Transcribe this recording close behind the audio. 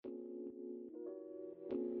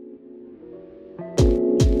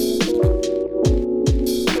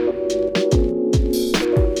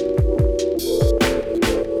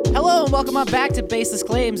welcome on back to Baseless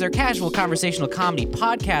Claims, our casual conversational comedy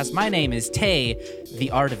podcast. My name is Tay,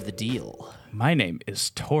 the art of the deal. My name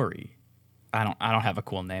is Tori. I don't have a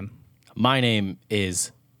cool name. My name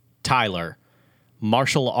is Tyler,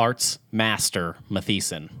 martial arts master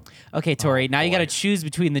Matheson. Okay, Tori, now you got to choose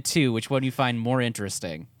between the two. Which one you find more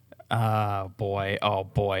interesting? Oh boy.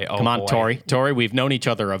 Come on, Tori. Tori, we've known each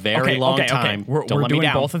other a very long time. We're Don't let me doing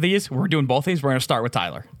down. both of these. We're doing both of these. We're going to start with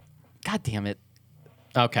Tyler. God damn it.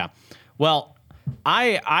 Okay. Well,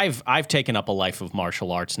 I've taken up a life of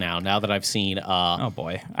martial arts now that I've seen Oh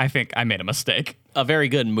boy. I think I made a mistake. a very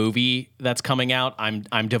good movie that's coming out.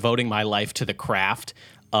 I'm devoting my life to the craft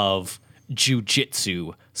of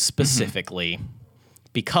jujitsu specifically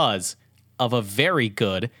because of a very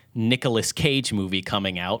good Nicolas Cage movie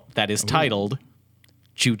coming out that is titled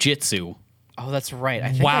Jujitsu. Oh, that's right. I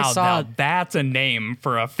think I Wow, saw. now that's a name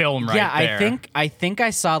for a film right Yeah, there. I think I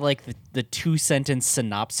saw like the 2-sentence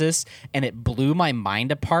synopsis, and it blew my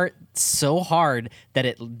mind apart so hard that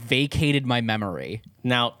it vacated my memory.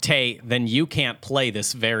 Now, Tay, then you can't play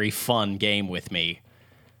this very fun game with me.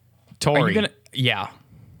 Are Tori, you gonna? Yeah.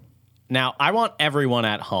 now I want everyone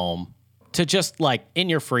at home to just, like, in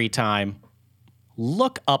your free time,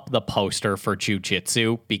 look up the poster for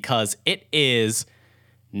Jujitsu because it is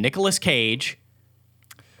Nicolas Cage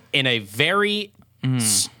in a very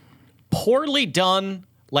poorly done,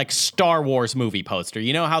 like, Star Wars movie poster.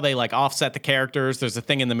 You know how they, like, offset the characters? There's a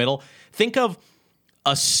thing in the middle. Think of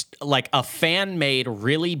a fan-made,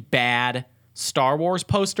 really bad Star Wars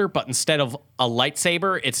poster, but instead of a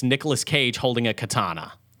lightsaber, it's Nicolas Cage holding a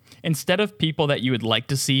katana. Instead of people that you would like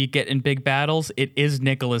to see get in big battles, it is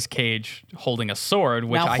Nicolas Cage holding a sword,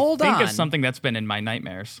 which Now, I hold think on. is something that's been in my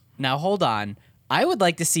nightmares. Now, hold on. I would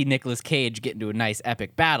like to see Nicolas Cage get into a nice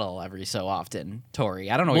epic battle every so often,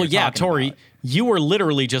 Tori. I don't know what Well, you're yeah, talking Tori, about. you were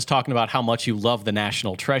literally just talking about how much you love the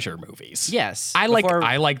National Treasure movies. Yes. I like before-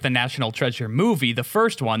 the National Treasure movie, the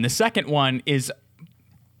first one. The second one is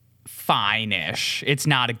fine-ish. It's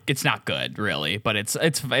not good really, but it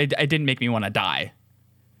didn't make me want to die.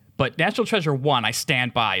 But National Treasure 1, I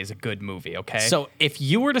stand by, is a good movie, okay? So if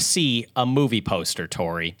you were to see a movie poster,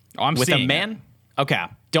 Tori, Oh, I'm with a seeing man, okay,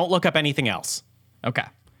 don't look up anything else. okay.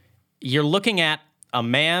 You're looking at a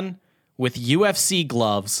man with UFC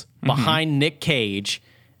gloves behind Nick Cage,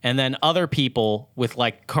 and then other people with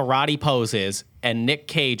like karate poses, and Nick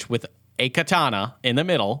Cage with a katana in the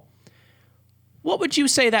middle. What would you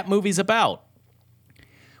say that movie's about?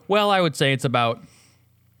 Well, I would say it's about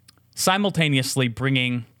simultaneously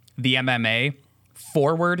bringing the MMA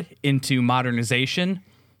forward into modernization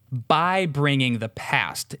by bringing the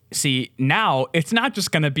past. See, now it's not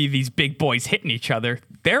just going to be these big boys hitting each other.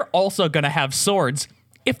 They're also going to have swords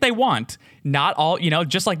if they want. Not all,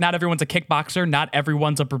 just like not everyone's a kickboxer, not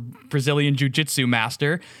everyone's a Brazilian jiu-jitsu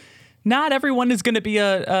master. Not everyone is going to be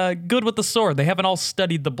a good with the sword. They haven't all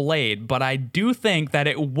studied the blade, but I do think that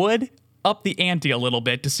it would up the ante a little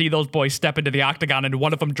bit to see those boys step into the octagon and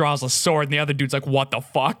one of them draws a sword and the other dude's like, what the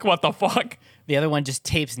fuck? The other one just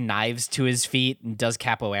tapes knives to his feet and does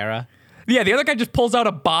capoeira. Yeah, the other guy just pulls out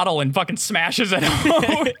a bottle and fucking smashes it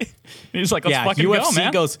out. He's like, let's fucking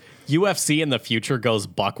UFC go, man. UFC in the future goes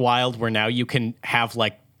buck wild, where now you can have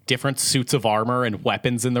like different suits of armor and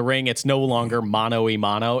weapons in the ring. It's no longer mano a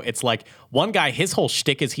mano. It's like one guy, his whole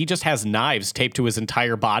shtick is he just has knives taped to his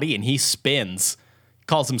entire body and he spins.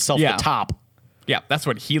 Calls himself Yeah. the top. Yeah, that's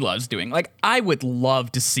what he loves doing. Like, I would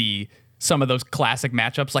love to see some of those classic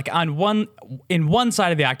matchups. Like in one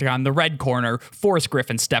side of the octagon, the red corner, Forrest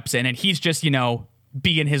Griffin steps in and he's just,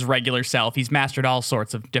 being his regular self. He's mastered all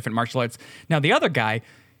sorts of different martial arts. Now the other guy,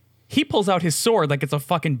 he pulls out his sword like it's a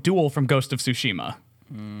fucking duel from Ghost of Tsushima.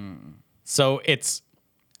 So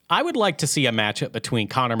I would like to see a matchup between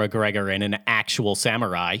Conor McGregor and an actual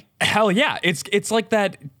samurai. Hell yeah. It's like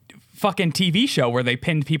that fucking TV show where they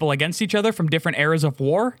pinned people against each other from different eras of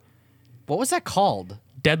war. What was that called?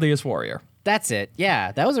 Deadliest Warrior. That's it.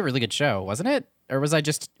 Yeah, that was a really good show, wasn't it? Or was I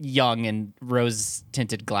just young and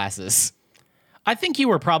rose-tinted glasses? I think you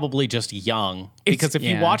were probably just young because if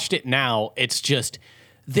you yeah. watched it now, it's just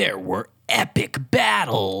there were epic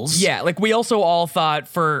battles. Yeah, like we also all thought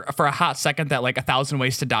for a hot second that like 1,000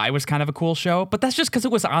 Ways to Die was kind of a cool show, but that's just because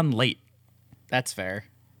it was on late. That's fair.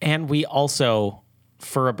 And we also,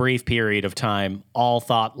 for a brief period of time, all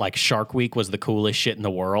thought like Shark Week was the coolest shit in the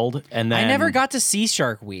world. And then I never got to see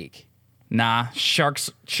Shark Week. Nah, sharks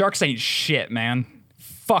ain't shit, man.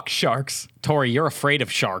 Fuck sharks. Tori, you're afraid of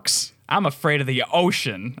sharks. I'm afraid of the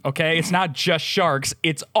ocean, okay? It's not just sharks,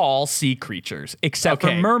 it's all sea creatures. Except for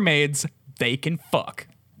Okay. mermaids, they can fuck.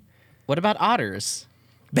 What about otters?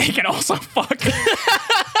 They can also fuck.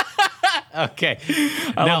 Okay.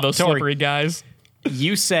 I Now, love those Tori, slippery guys.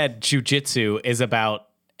 you said jujitsu is about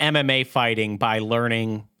MMA fighting by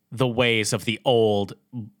learning the ways of the old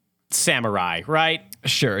samurai, right?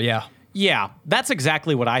 Sure, yeah. Yeah, that's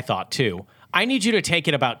exactly what I thought too. I need you to take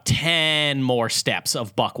it about 10 more steps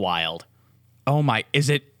of Buck Wild. Oh my, is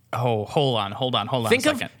it? Oh, hold on a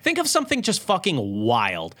second. Think of something just fucking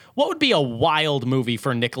wild. What would be a wild movie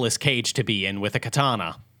for Nicolas Cage to be in with a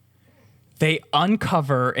katana? They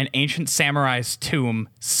uncover an ancient samurai's tomb.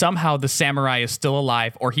 Somehow the samurai is still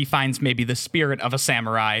alive, or he finds maybe the spirit of a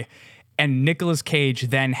samurai. And Nicolas Cage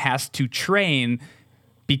then has to train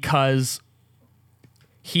because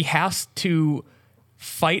he has to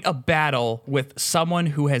fight a battle with someone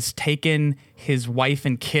who has taken his wife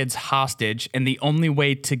and kids hostage. And the only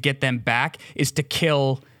way to get them back is to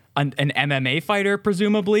kill an MMA fighter,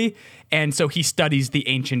 presumably. And so he studies the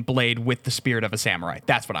ancient blade with the spirit of a samurai.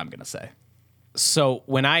 That's what I'm going to say. So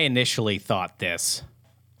when I initially thought this,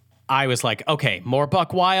 I was like, okay, more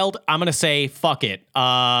Buck Wild. I'm going to say, fuck it.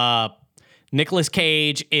 Nicolas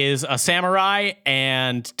Cage is a samurai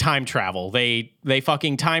and time travel. They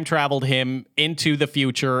fucking time traveled him into the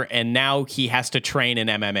future, and now he has to train an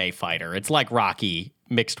MMA fighter. It's like Rocky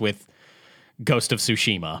mixed with Ghost of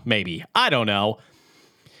Tsushima, maybe. I don't know.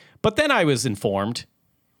 But then I was informed,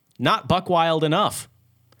 not Buck Wild enough.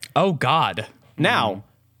 Oh, God. Now,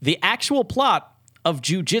 the actual plot of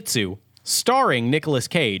Jiu-Jitsu, starring Nicolas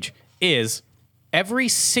Cage, is every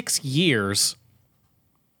 6 years,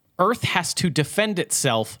 Earth has to defend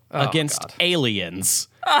itself against aliens.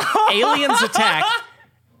 Aliens attack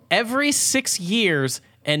every 6 years,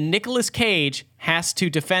 and Nicolas Cage has to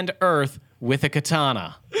defend Earth with a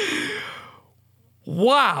katana.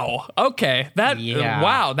 Wow. Okay.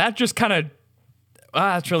 Wow. That just kind of.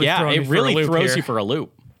 That's really throwing me it really for a loop throws here. you for a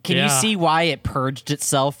loop. Can Yeah. you see why it purged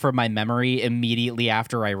itself from my memory immediately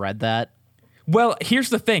after I read that? Well, here's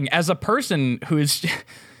the thing. As a person who is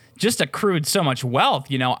just accrued so much wealth,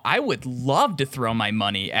 I would love to throw my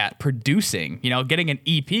money at producing, getting an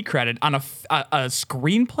EP credit on a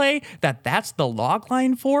screenplay that's the log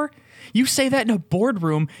line for. You say that in a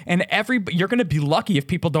boardroom, and you're going to be lucky if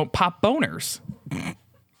people don't pop boners.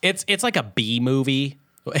 It's like a B movie.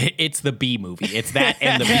 It's the B movie. It's that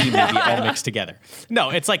and the B movie all mixed together.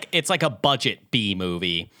 No, it's like a budget B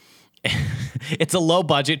movie. It's a low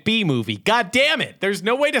budget B movie. God damn it. There's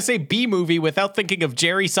no way to say B movie without thinking of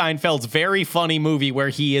Jerry Seinfeld's very funny movie where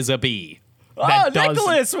he is a bee.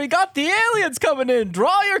 Nicholas, we got the aliens coming in.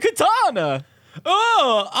 Draw your katana.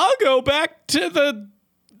 Oh, I'll go back to the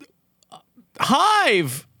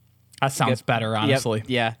hive. That sounds better, honestly. Yep.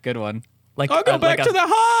 Yeah, good one. I'll go back to the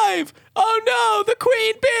hive. Oh no, the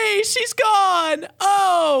queen bee, she's gone.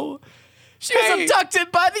 Oh, She was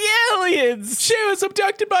abducted by the aliens. She was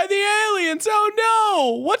abducted by the aliens. Oh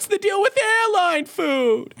no, what's the deal with airline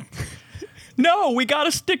food? No, we got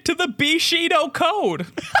to stick to the Bushido code.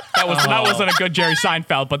 That wasn't a good Jerry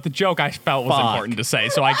Seinfeld, but the joke I felt was important to say,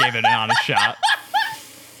 so I gave it an honest shot.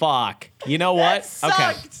 Fuck. You know what?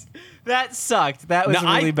 That sucked. That was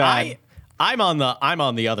really bad. I'm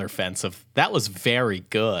on the other fence of that was very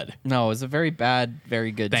good. No, it was a very bad,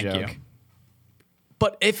 very good Thank joke. you.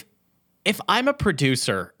 But if I'm a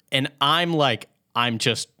producer and I'm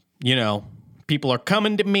just, people are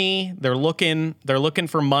coming to me, they're looking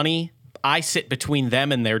for money, I sit between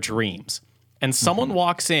them and their dreams. And someone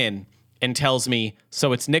walks in and tells me,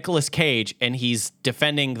 so it's Nicolas Cage and he's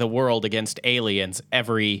defending the world against aliens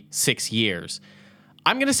every 6 years.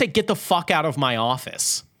 I'm going to say, get the fuck out of my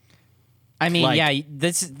office. I mean,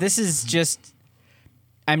 this is just.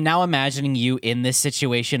 I'm now imagining you in this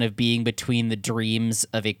situation of being between the dreams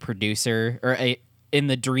of a producer in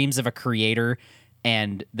the dreams of a creator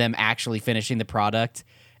and them actually finishing the product,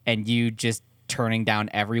 and you just turning down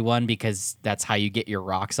everyone because that's how you get your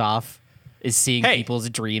rocks off, is seeing people's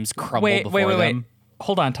dreams crumble before them.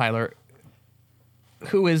 Hold on, Tyler.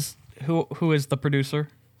 Who is the producer?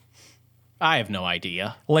 I have no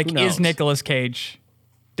idea. Is Nicolas Cage?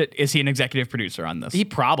 Is he an executive producer on this? He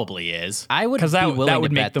probably is. I would Because be willing that would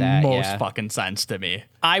to make bet the that, most yeah. fucking sense to me.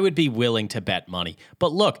 I would be willing to bet money.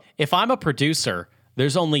 But look, if I'm a producer,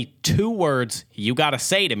 there's only 2 words you got to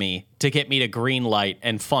say to me to get me to green light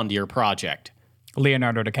and fund your project.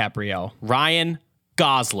 Leonardo DiCaprio. Ryan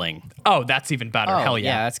Gosling. Oh, that's even better. Oh, Hell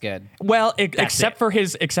yeah. that's good. Well, except for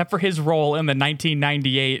his role in the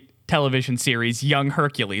 1998 television series Young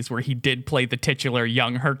Hercules, where he did play the titular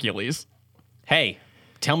Young Hercules. Hey,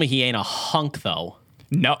 tell me he ain't a hunk, though.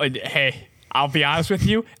 No, hey, I'll be honest with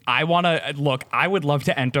you. I would love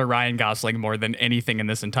to enter Ryan Gosling more than anything in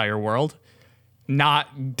this entire world.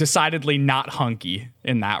 Decidedly not hunky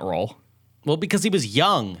in that role. Well, because he was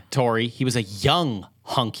young, Tori. He was a young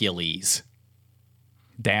Huncules.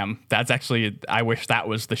 Damn, that's actually, I wish that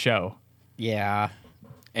was the show. Yeah.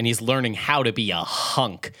 And he's learning how to be a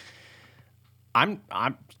hunk. I'm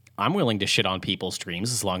willing to shit on people's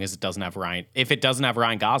dreams as long as it doesn't have Ryan. If it doesn't have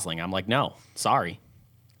Ryan Gosling, I'm like, no, sorry.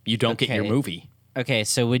 You don't get your movie. Okay,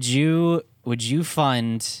 so would you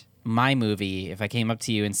fund my movie if I came up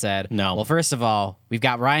to you and said, no? Well, first of all, we've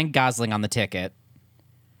got Ryan Gosling on the ticket.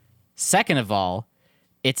 Second of all,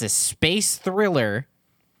 it's a space thriller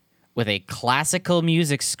with a classical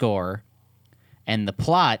music score, and the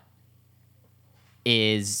plot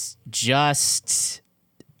is just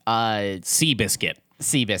Seabiscuit.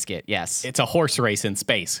 Seabiscuit, yes. It's a horse race in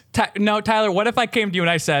space. No, Tyler, what if I came to you and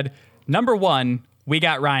I said, number one, we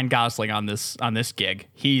got Ryan Gosling on this gig.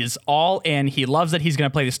 He's all in. He loves it. He's going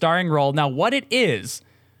to play the starring role. Now, what it is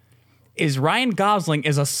Ryan Gosling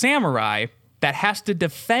is a samurai that has to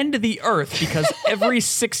defend the Earth because every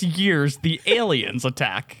 6 years the aliens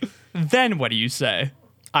attack. Then what do you say?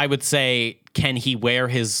 I would say, can he wear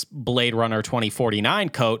his Blade Runner 2049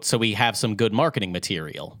 coat so we have some good marketing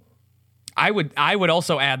material? I would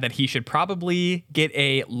also add that he should probably get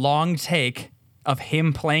a long take of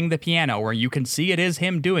him playing the piano where you can see it is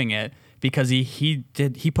him doing it, because he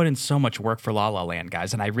put in so much work for La La Land,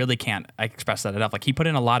 guys, and I really can't express that enough. Like, he put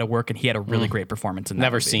in a lot of work and he had a really great performance in that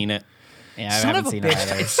Never movie. seen it. Yeah, I haven't seen it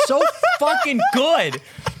either. It's so fucking good.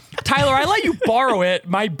 Tyler, I let you borrow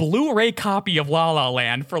my Blu-ray copy of La La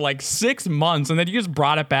Land for like 6 months, and then you just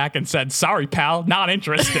brought it back and said, sorry, pal, not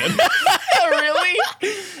interested. Really?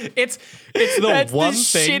 It's the That's one the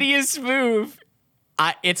thing. shittiest move.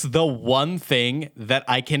 It's the one thing that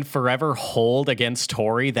I can forever hold against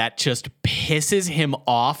Tori that just pisses him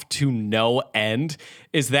off to no end,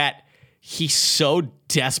 is that he so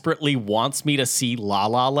desperately wants me to see La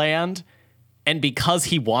La Land, and because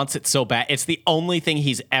he wants it so bad, it's the only thing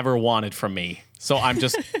he's ever wanted from me. So I'm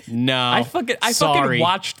just, no, I fucking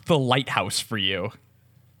watched The Lighthouse for you.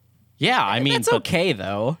 Yeah, I mean, It's okay,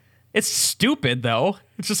 though. It's stupid, though.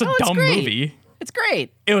 It's just a it's dumb great. movie. It's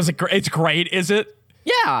great. It's great, is it?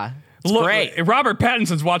 Yeah. Look, great. Robert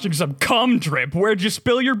Pattinson's watching some cum drip. Where'd you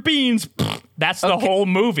spill your beans? That's the whole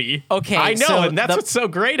movie. Okay, I know, so and that's what's so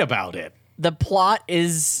great about it. the plot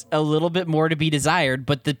is a little bit more to be desired,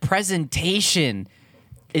 but the presentation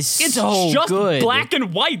is It's so just good. black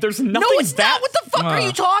and white. There's nothing. No, it's not. What the fuck are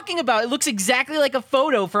you talking about? It looks exactly like a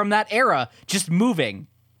photo from that era, just moving.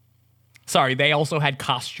 Sorry, they also had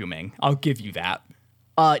costuming. I'll give you that.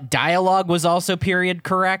 Dialogue was also period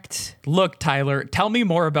correct. Look, Tyler, tell me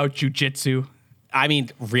more about jujitsu. I mean,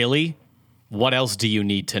 really? What else do you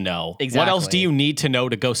need to know? Exactly. What else do you need to know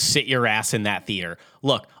to go sit your ass in that theater?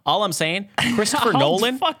 Look, all I'm saying, Christopher I'll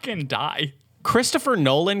Nolan, fucking die. Christopher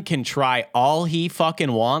Nolan can try all he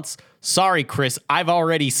fucking wants. Sorry, Chris, I've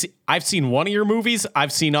seen one of your movies.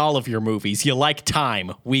 I've seen all of your movies. You like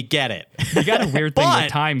time. We get it. You got a weird thing But-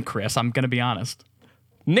 with time, Chris. I'm going to be honest.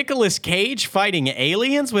 Nicolas Cage fighting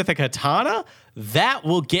aliens with a katana? That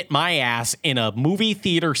will get my ass in a movie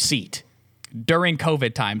theater seat. During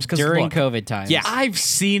COVID times. During look, COVID times. Yeah. I've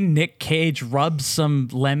seen Nick Cage rub some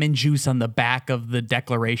lemon juice on the back of the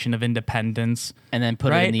Declaration of Independence. And then put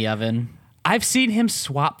it Right? in the oven. I've seen him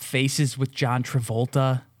swap faces with John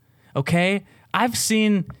Travolta. Okay? I've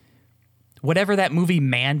seen whatever that movie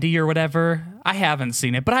Mandy or whatever. I haven't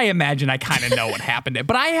seen it, but I imagine I kind of know what happened.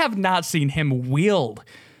 But I have not seen him wield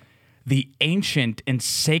the ancient and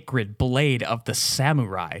sacred blade of the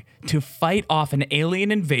samurai to fight off an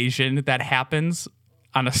alien invasion that happens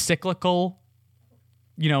on a cyclical,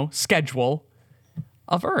 schedule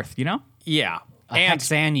of Earth, Yeah. A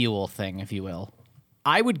hexannual thing, if you will.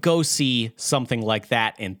 I would go see something like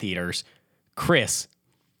that in theaters. Chris,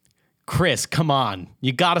 come on.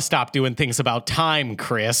 You got to stop doing things about time,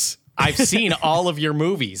 Chris. I've seen all of your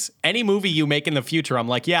movies. Any movie you make in the future, I'm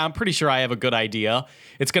like, yeah, I'm pretty sure I have a good idea.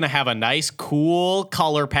 It's going to have a nice, cool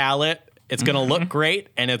color palette. It's going to look great,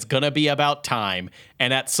 and it's going to be about time.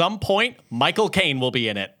 And at some point, Michael Caine will be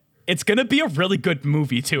in it. It's going to be a really good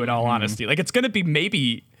movie, too, in all honesty. Like, it's going to be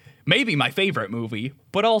maybe my favorite movie,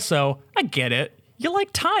 but also, I get it. You like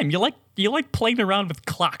time. You like playing around with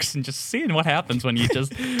clocks and just seeing what happens when you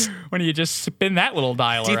just spin that little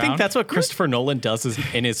dial Do you around. think that's what Christopher Nolan does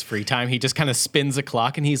in his free time? He just kind of spins a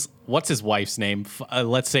clock, and what's his wife's name?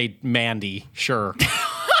 Let's say Mandy. Sure.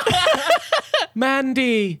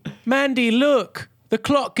 Mandy, look. The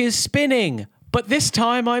clock is spinning, but this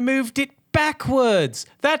time I moved it backwards.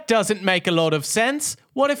 That doesn't make a lot of sense.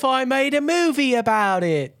 What if I made a movie about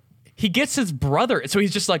it? he gets his brother. So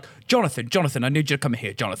he's just like, Jonathan, I need you to come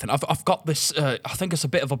here, Jonathan. I've got this, I think it's a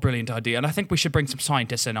bit of a brilliant idea, and I think we should bring some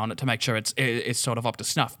scientists in on it to make sure it's sort of up to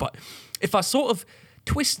snuff. But if I sort of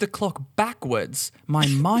twist the clock backwards, my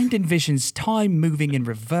mind envisions time moving in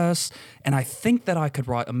reverse, and I think that I could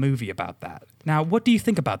write a movie about that. Now, what do you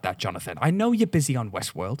think about that, Jonathan? I know you're busy on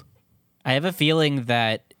Westworld. I have a feeling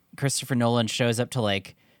that Christopher Nolan shows up to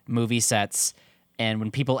like movie sets, and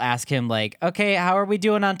when people ask him like, okay, how are we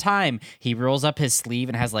doing on time? He rolls up his sleeve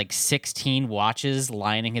and has like 16 watches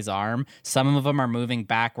lining his arm. Some of them are moving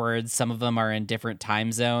backwards. Some of them are in different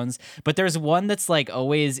time zones. But there's one that's like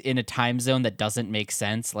always in a time zone that doesn't make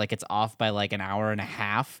sense. Like it's off by like an hour and a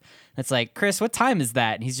half. It's like, Chris, what time is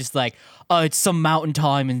that? And he's just like, oh, it's some mountain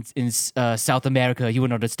time in South America. You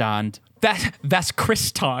wouldn't understand. That's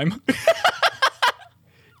Chris time.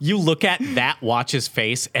 You look at that watch's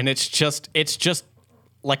face, and it's just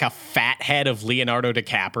like a fat head of Leonardo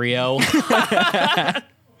DiCaprio.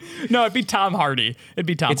 No, it'd be Tom Hardy. It'd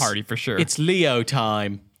be Tom Hardy for sure. It's Leo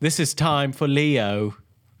time. This is time for Leo.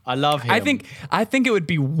 I love him. I think it would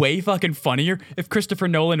be way fucking funnier if Christopher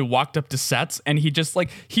Nolan walked up to sets and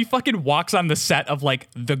he fucking walks on the set of like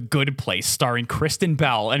The Good Place starring Kristen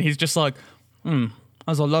Bell, and he's just like, that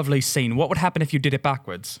was a lovely scene. What would happen if you did it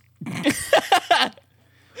backwards?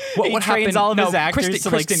 What would happen? All of his actors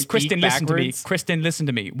Kristen, listen to me. Kristen, listen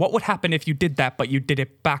to me. What would happen if you did that, but you did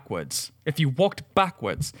it backwards? If you walked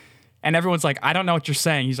backwards, and everyone's like, I don't know what you're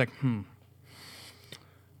saying. He's like, I'm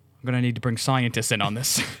gonna need to bring scientists in on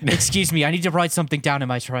this. Excuse me, I need to write something down in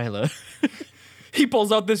my trailer. He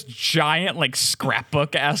pulls out this giant like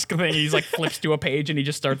scrapbook-esque thing. He's like flips to a page and he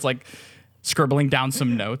just starts like scribbling down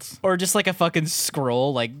some notes, or just like a fucking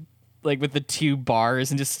scroll, like with the 2 bars,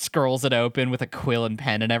 and just scrolls it open with a quill and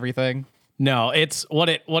pen and everything. No, it's what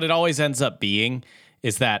it always ends up being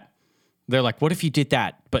is that they're like, what if you did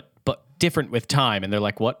that, but different with time? And they're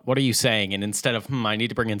like, what are you saying? And instead of, I need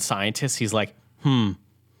to bring in scientists, he's like,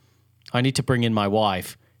 I need to bring in my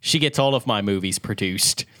wife. She gets all of my movies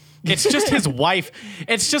produced. It's just his wife.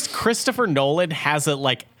 It's just Christopher Nolan has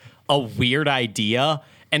a weird idea,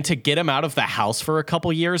 and to get him out of the house for a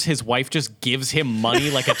couple years, his wife just gives him money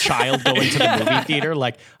like a child going to the movie theater.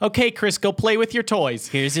 Like, okay, Chris, go play with your toys.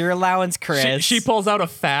 Here's your allowance, Chris. She pulls out the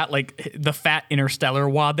fat Interstellar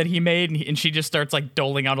wad that he made, and she just starts like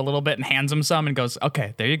doling out a little bit and hands him some and goes,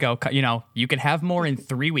 okay, there you go. You know, you can have more in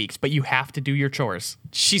 3 weeks, but you have to do your chores.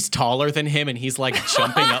 She's taller than him, and he's like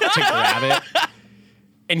jumping up to grab it.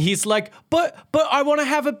 And he's like, but I want to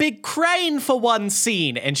have a big crane for one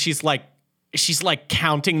scene. And she's like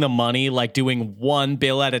counting the money, like doing one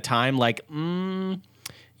bill at a time. Like,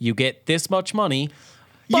 you get this much money.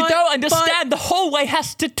 You don't understand. The hallway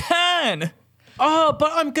has to turn. Oh,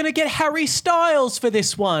 but I'm going to get Harry Styles for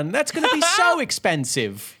this one. That's going to be so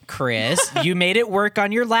expensive. Chris, you made it work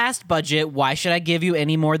on your last budget. Why should I give you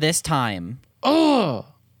any more this time? Oh,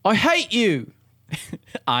 I hate you.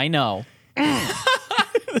 I know.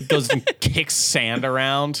 He goes and kicks sand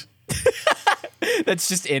around. That's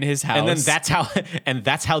just in his house. And then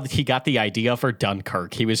that's how he got the idea for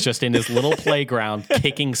Dunkirk. He was just in his little playground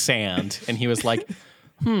kicking sand, and he was like,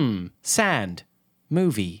 sand,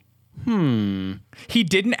 movie. He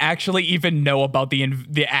didn't actually even know about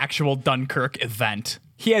the actual Dunkirk event.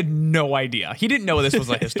 He had no idea. He didn't know this was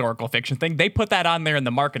a historical fiction thing. They put that on there in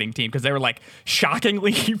the marketing team because they were like,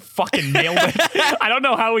 shockingly, he fucking nailed it. I don't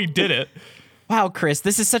know how he did it. Wow, Chris,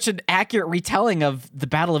 this is such an accurate retelling of the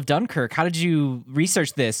Battle of Dunkirk. How did you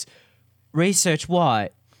research this? Research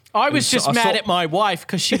what? I was just mad at my wife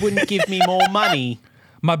because she wouldn't give me more money.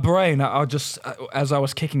 My brain, I just, as I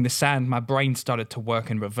was kicking the sand, my brain started to work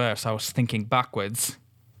in reverse. I was thinking backwards.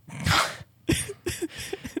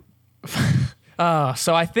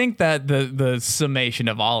 So I think that the summation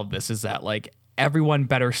of all of this is that, like, everyone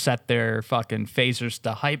better set their fucking phasers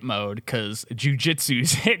to hype mode because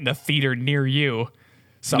Jiu-Jitsu's hitting a theater near you.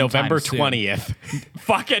 November 20th.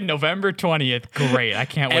 Fucking November 20th. Great. I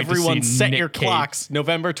can't wait to see Everyone set Nick your Cage. clocks.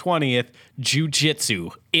 November 20th, Jiu-Jitsu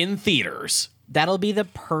in theaters. That'll be the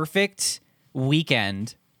perfect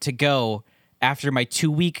weekend to go after my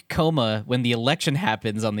 2-week coma when the election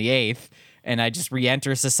happens on the 8th, and I just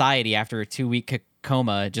re-enter society after a 2-week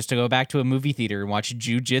coma just to go back to a movie theater and watch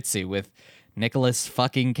Jiu-Jitsu with Nicolas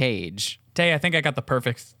fucking Cage. Tay, I think I got the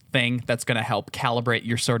perfect thing that's going to help calibrate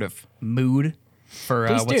your sort of mood for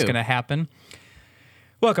what's going to happen.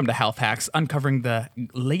 Welcome to Health Hacks, uncovering the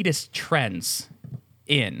latest trends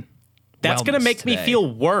in That's going to make today. me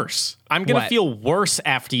feel worse. I'm going to feel worse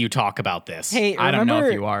after you talk about this. Hey, I don't know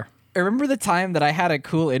if you are. Remember the time that I had a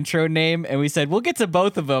cool intro name and we said, we'll get to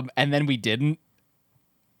both of them, and then we didn't?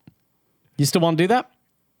 You still want to do that?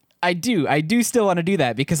 I do still want to do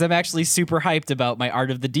that because I'm actually super hyped about my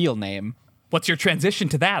Art of the Deal name. What's your transition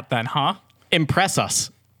to that then, huh? Impress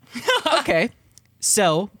us. Okay.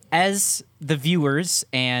 So, as the viewers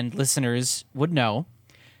and listeners would know,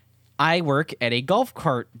 I work at a golf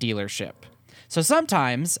cart dealership. So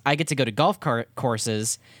sometimes I get to go to golf cart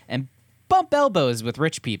courses and bump elbows with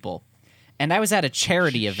rich people. And I was at a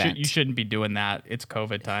charity event. You shouldn't be doing that. It's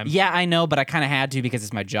COVID time. Yeah, I know, but I kind of had to because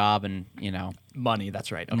it's my job and, Money,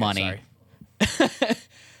 that's right. Okay, money. Sorry.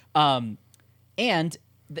 And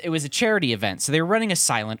it was a charity event. So they were running a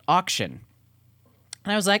silent auction.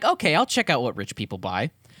 And I was like, okay, I'll check out what rich people buy.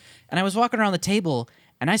 And I was walking around the table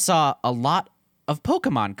and I saw a lot of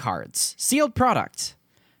Pokemon cards, sealed product.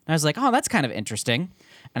 And I was like, oh, that's kind of interesting.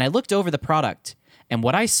 And I looked over the product, and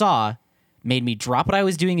what I saw made me drop what I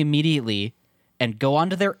was doing immediately and go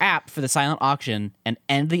onto their app for the silent auction and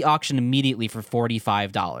end the auction immediately for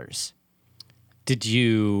 $45. Did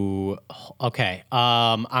you? Okay.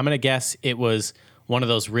 I'm gonna guess it was one of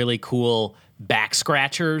those really cool back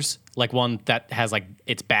scratchers, like one that has like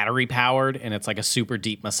it's battery powered and it's like a super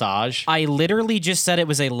deep massage. I literally just said it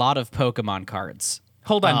was a lot of Pokemon cards.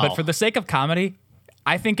 Hold on, Oh. but for the sake of comedy,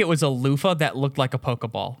 I think it was a loofah that looked like a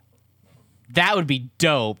Pokeball. That would be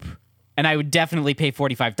dope. And I would definitely pay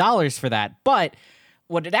 $45 for that. But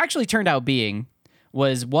what it actually turned out being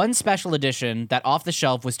was one special edition that off the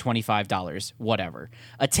shelf was $25, whatever.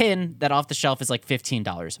 A tin that off the shelf is like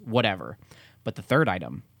 $15, whatever. But the third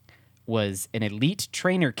item was an elite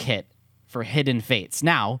trainer kit for Hidden Fates.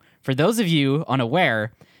 Now, for those of you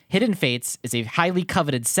unaware, Hidden Fates is a highly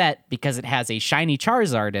coveted set because it has a shiny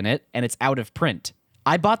Charizard in it and it's out of print.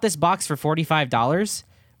 I bought this box for $45.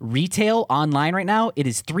 Retail online right now, it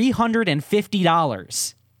is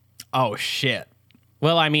 $350. Oh, shit.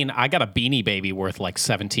 Well, I mean, I got a Beanie Baby worth like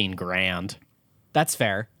 17 grand. That's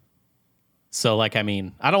fair. So, like, I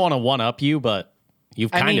mean, I don't want to one up you, but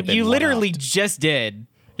you've kind of been you literally one-upped. just did.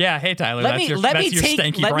 Yeah, hey, Tyler, Let that's me your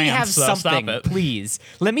stanky let brand, me have so something, stop it. please.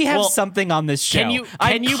 Let me have Well, something on this show. can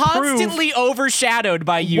I'm you constantly overshadowed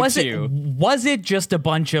by you two. Was it just a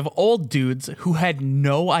bunch of old dudes who had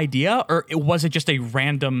no idea, or was it just a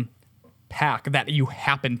random pack that you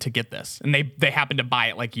happened to get this and they happened to buy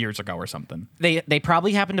it like years ago or something? They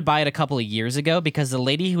probably happened to buy it a couple of years ago because the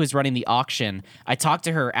lady who was running the auction, I talked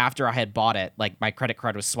to her after I had bought it. Like, my credit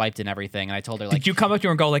card was swiped and everything, and I told her, like, Did you come up to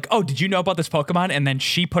her and go like, "Oh, did you know about this Pokemon?" And then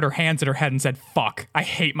she put her hands at her head and said, "Fuck, I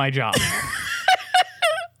hate my job."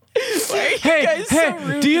 Hey,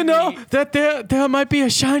 do you know that there might be a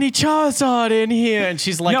shiny Charizard in here? And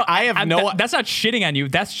she's like, That's not shitting on you.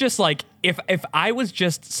 That's just like if I was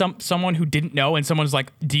just someone who didn't know and someone's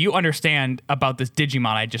like, "Do you understand about this Digimon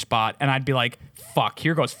I just bought?" And I'd be like, "Fuck,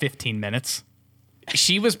 here goes 15 minutes."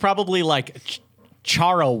 She was probably like,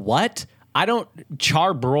 Chara what?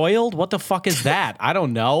 Charbroiled? What the fuck is that? I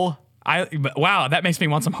don't know. Wow, that makes me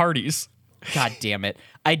want some Hardee's. God damn it.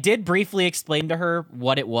 I did briefly explain to her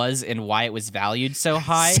what it was and why it was valued so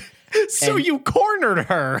high. So you cornered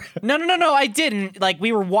her. No, I didn't. Like,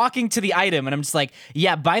 we were walking to the item, and I'm just like,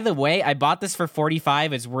 yeah, by the way, I bought this for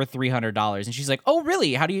 $45. It's worth $300. And she's like, oh,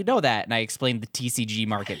 really? How do you know that? And I explained the TCG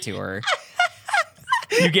market to her.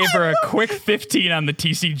 You gave her a quick 15 on the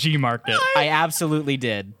TCG market. I absolutely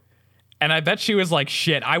did. And I bet she was like,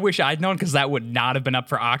 shit, I wish I'd known because that would not have been up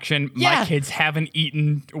for auction. Yeah. My kids haven't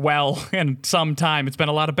eaten well in some time. It's been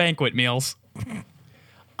a lot of banquet meals.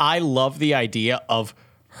 I love the idea of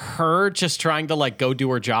her just trying to like go do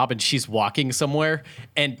her job and she's walking somewhere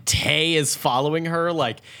and Tay is following her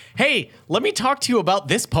like, hey, let me talk to you about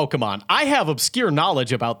this Pokemon. I have obscure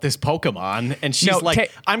knowledge about this Pokemon. And she's No, like, Tay-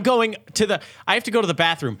 I have to go to the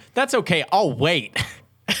bathroom. That's okay. I'll wait.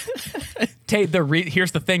 Tay,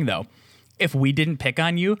 here's the thing, though. If we didn't pick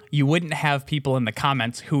on you, you wouldn't have people in the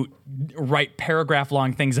comments who write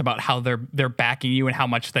paragraph-long things about how they're backing you and how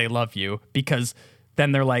much they love you, because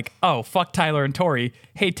then they're like, oh, fuck Tyler and Tori.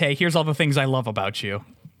 Hey, Tay, here's all the things I love about you.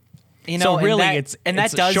 You know, So really, it's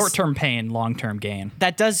it's short-term pain, long-term gain.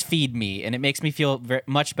 that does feed me, and it makes me feel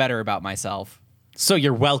much better about myself. So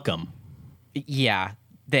you're welcome. Yeah,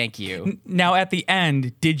 thank you. Now, at the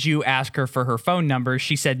end, did you ask her for her phone number?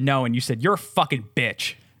 She said no, and you said, you're a fucking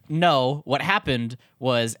bitch. No, what happened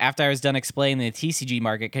was after I was done explaining the TCG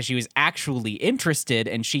market, because she was actually interested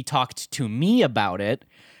and she talked to me about it,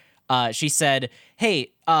 she said,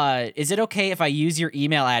 hey, is it okay if I use your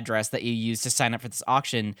email address that you used to sign up for this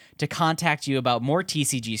auction to contact you about more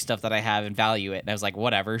TCG stuff that I have and value it? And I was like,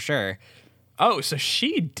 whatever, sure. Oh, so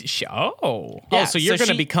Yeah, So you're so going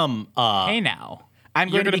to she- become hey now. I'm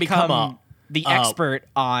You're going to gonna become become the expert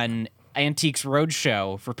on Antiques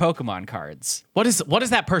Roadshow for Pokemon cards. What is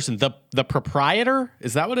that person? The proprietor?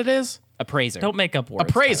 Is that what it is? Appraiser. Don't make up words.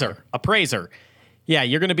 Appraiser. Yeah,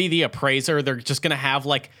 you're gonna be the appraiser. They're just gonna have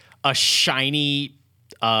like a shiny,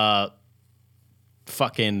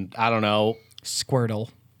 fucking, I don't know, Squirtle.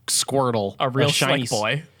 a real shiny slick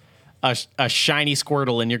boy. A shiny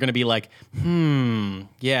Squirtle, and you're gonna be like,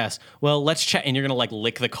 yes. Well, let's check, and you're gonna like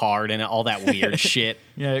lick the card and all that weird shit.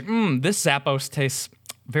 Yeah, this Zapdos tastes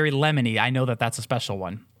very lemony. I know that's a special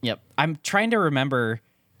one. Yep. I'm trying to remember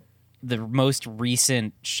the most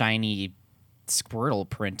recent shiny Squirtle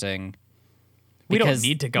printing. We don't because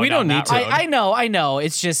need to go we down don't need that to. road. I know.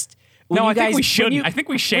 It's just when No, you I think guys, we shouldn't. when you- I think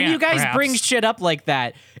we When shan't, you guys perhaps. bring shit up like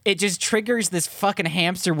that, it just triggers this fucking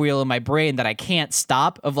hamster wheel in my brain that I can't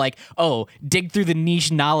stop. Of like, oh, dig through the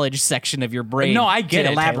niche knowledge section of your brain. No, I get to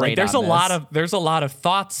it. Elaborate Like, there's on a lot of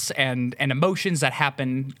thoughts and emotions that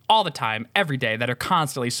happen all the time, every day, that are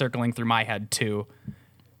constantly circling through my head too.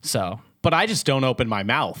 So But I just don't open my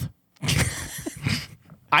mouth.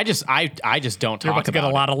 I just don't you're talk about to get a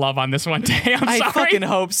about lot of love on this one day. I'm I sorry. fucking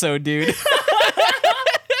hope so, dude.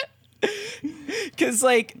 Because,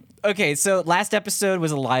 like, okay, so last episode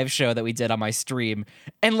was a live show that we did on my stream,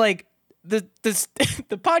 and like the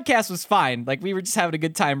podcast was fine. Like, we were just having a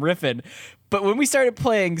good time riffing. But when we started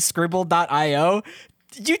playing Scribble.io,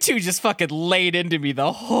 you two just fucking laid into me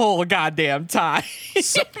the whole goddamn time.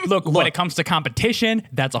 Look, when it comes to competition,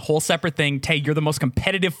 that's a whole separate thing. Tay, you're the most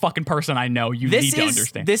competitive fucking person I know. You need to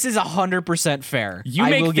understand. This is 100% fair. You I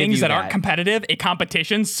will make give things you that aren't competitive a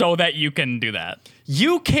competition so that you can do that.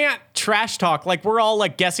 You can't trash talk. Like, we're all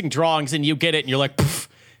like guessing drawings and you get it and you're like, "Pff,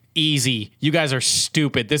 easy. You guys are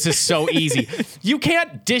stupid. This is so easy." You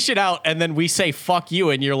can't dish it out and then we say fuck you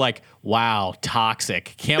and you're like, wow,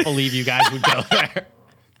 toxic. Can't believe you guys would go there.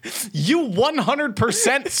 You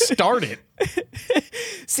 100% started.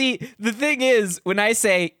 See, the thing is, when I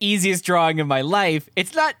say easiest drawing of my life,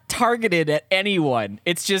 it's not targeted at anyone.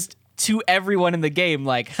 It's just to everyone in the game,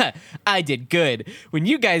 like, huh, I did good. When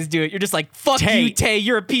you guys do it, you're just like, fuck Tay. you, Tay,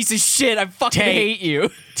 you're a piece of shit. I fucking Tay. hate you.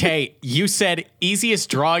 Tay, you said easiest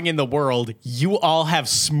drawing in the world. You all have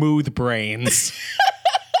smooth brains.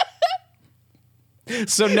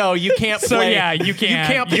 So no, you can't play. So yeah, you can't.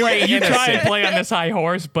 You can't play You try and innocent. play on this high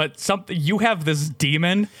horse, but you have this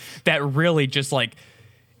demon that really just like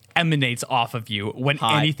emanates off of you when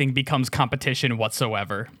Hi. anything becomes competition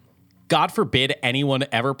whatsoever. God forbid anyone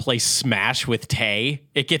ever play Smash with Tay.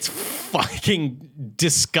 It gets fucking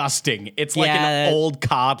disgusting. It's like Yeah. an old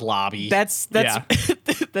COD lobby. That's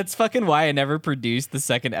that's fucking why I never produced the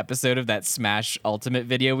second episode of that Smash Ultimate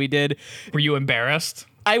video we did. Were you embarrassed?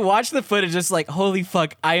 I watched the footage just like, holy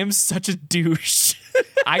fuck, I am such a douche.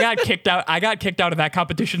 I got kicked out. I got kicked out of that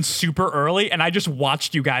competition super early, and I just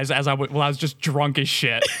watched you guys as I was just drunk as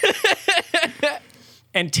shit.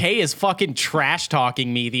 And Tay is fucking trash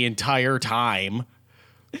talking me the entire time.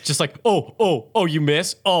 Just like, oh, you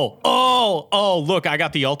miss? Oh, look, I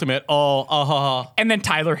got the ultimate. And then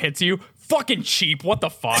Tyler hits you. Fucking cheap. What the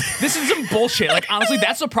fuck? This is some bullshit. Like, honestly,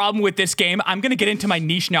 that's the problem with this game. I'm going to get into my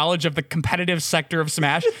niche knowledge of the competitive sector of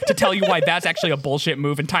Smash to tell you why that's actually a bullshit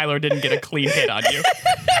move and Tyler didn't get a clean hit on you.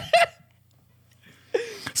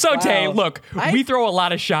 So, Tay, look, we throw a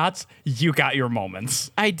lot of shots. You got your moments.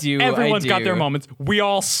 I do. Everyone's I got do. their moments. We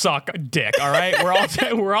all suck dick, all right? We're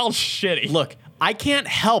all shitty. Look, I can't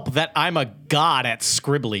help that I'm a god at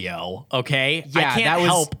Scriblio, okay? Yeah, I can't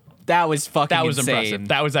help. That was fucking That was insane. impressive.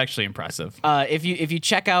 That was actually impressive. If you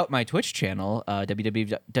check out my Twitch channel,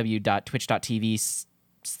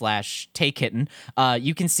 www.twitch.tv/TayKitten,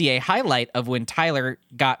 you can see a highlight of when Tyler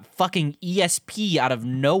got fucking ESP out of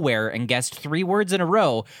nowhere and guessed 3 words in a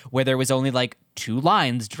row where there was only like 2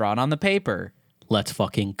 lines drawn on the paper. Let's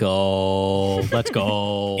fucking go. Let's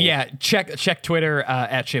go. Yeah, check Twitter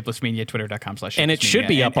at Shapeless Media, twitter.com/shapelessmedia. And it should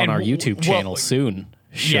be up on And our we'll- YouTube channel soon.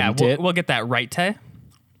 Yeah, Shouldn't it? we'll get that right, Tay.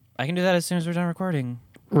 I can do that as soon as we're done recording.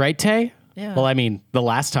 Right, Tay? Yeah. Well, I mean, the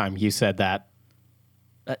last time you said that,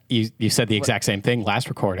 you said the exact same thing last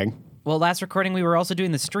recording. Well, last recording we were also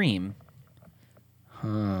doing the stream. You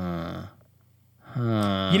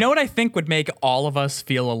know what I think would make all of us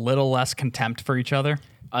feel a little less contempt for each other?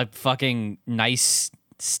 A fucking nice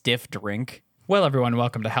stiff drink. Well, everyone,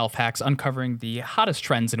 welcome to Health Hacks, uncovering the hottest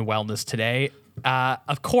trends in wellness today.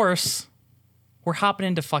 Of course, we're hopping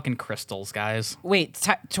into fucking crystals, guys. Wait,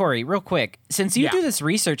 Tori, real quick. Since you Yeah. do this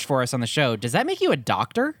research for us on the show, does that make you a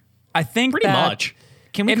doctor? I think Pretty that- much.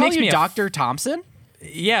 Can we It call makes you me a Dr. Thompson?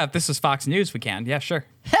 Yeah, if this is Fox News, we can. Yeah, sure.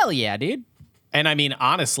 Hell yeah, dude. And I mean,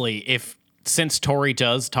 honestly, since Tori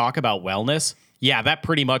does talk about wellness, yeah,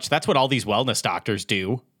 that's what all these wellness doctors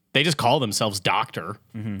do. They just call themselves Doctor.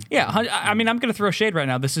 Yeah, I mean, I'm going to throw shade right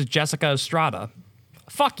now. This is Jessica Estrada.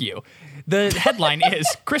 Fuck you. The headline is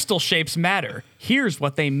Crystal Shapes Matter. Here's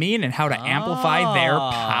what they mean and how to amplify their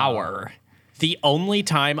power. The only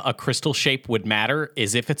time a crystal shape would matter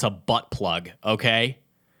is if it's a butt plug, okay?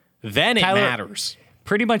 Then it Tyler, matters.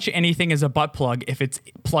 Pretty much anything is a butt plug if it's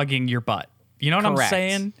plugging your butt. You know what Correct. I'm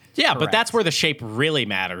saying? Yeah, Correct. but that's where the shape really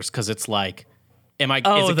matters because it's like, is it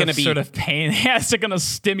the going to be sort of pain? Yeah, is it going to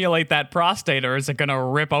stimulate that prostate or is it going to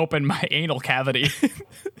rip open my anal cavity?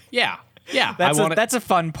 Yeah. Yeah, That's a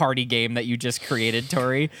fun party game that you just created,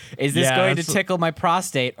 Tori. Is this Yeah, going to it's- tickle my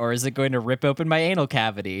prostate or is it going to rip open my anal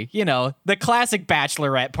cavity? You know, the classic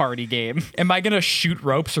bachelorette party game. Am I going to shoot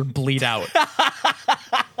ropes or bleed out?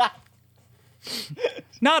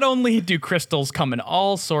 Not only do crystals come in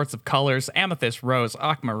all sorts of colors, amethyst, rose,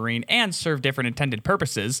 aquamarine, and serve different intended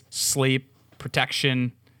purposes, sleep,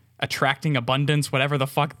 protection, attracting abundance, whatever the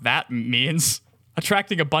fuck that means.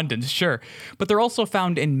 Attracting abundance, sure. But they're also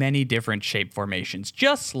found in many different shape formations.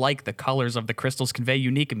 Just like the colors of the crystals convey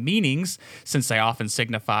unique meanings, since they often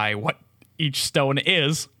signify what each stone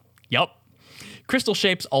is. Yup. Crystal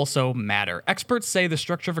shapes also matter. Experts say the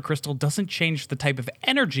structure of a crystal doesn't change the type of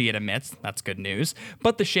energy it emits, that's good news,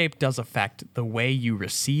 but the shape does affect the way you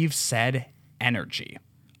receive said energy.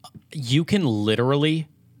 You can literally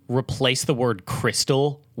replace the word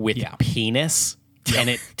crystal with penis, and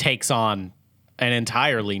it takes on an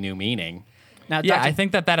entirely new meaning. Now, Yeah, I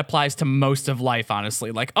think that applies to most of life,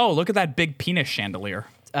 honestly. Like, oh, look at that big penis chandelier.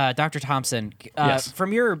 Dr. Thompson, Yes.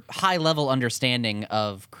 from your high-level understanding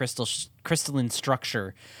of crystalline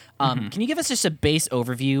structure, can you give us just a base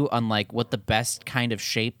overview on like what the best kind of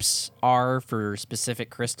shapes are for specific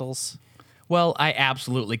crystals? Well, I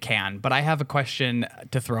absolutely can, but I have a question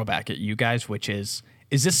to throw back at you guys, which is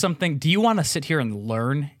this something, do you want to sit here and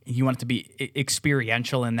learn? You want it to be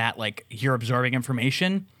experiential in that, like, you're absorbing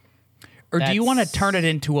information? Or do you want to turn it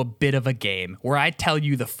into a bit of a game where I tell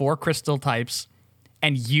you the 4 crystal types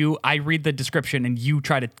and I read the description and you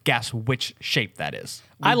try to guess which shape that is?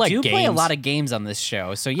 I like do games. play a lot of games on this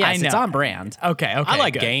show, so yes, I it's know. on brand. Okay, I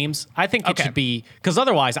like good. games. I think it Okay. should be, because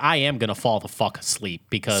otherwise I am going to fall the fuck asleep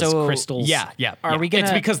because So, crystals. Yeah. Are we gonna?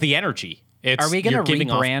 It's because the energy. It's, Are we gonna you're giving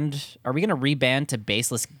off- rebrand? Are we gonna rebrand to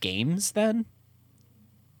baseless games then?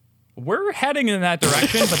 We're heading in that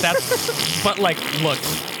direction, but like, look,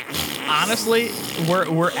 honestly,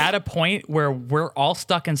 we're at a point where we're all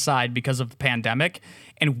stuck inside because of the pandemic,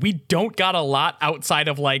 and we don't got a lot outside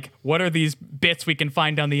of like, what are these bits we can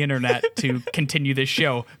find on the internet to continue this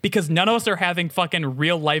show? Because none of us are having fucking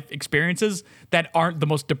real life experiences that aren't the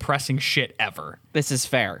most depressing shit ever. This is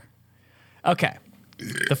fair. Okay.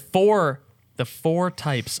 The four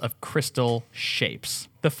types of crystal shapes.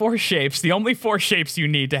 The only 4 shapes you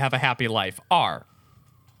need to have a happy life are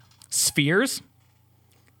spheres,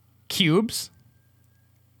 cubes,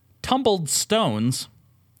 tumbled stones,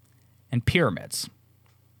 and pyramids.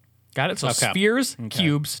 Got it? So Okay. spheres,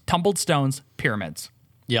 cubes, tumbled stones, pyramids.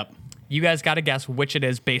 Yep. You guys got to guess which it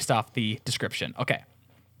is based off the description. Okay.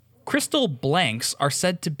 Crystal blanks are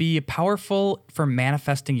said to be powerful for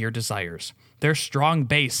manifesting your desires. Their strong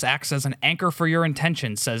base acts as an anchor for your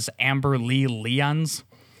intention, says Amber Lee Leons,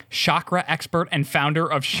 chakra expert and founder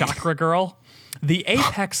of Chakra Girl. The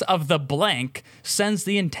apex of the blank sends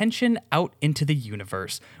the intention out into the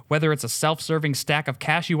universe, whether it's a self-serving stack of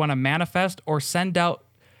cash you want to manifest or send out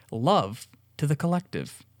love to the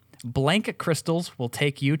collective. Blank crystals will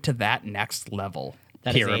take you to that next level.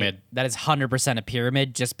 Pyramid. That is 100% a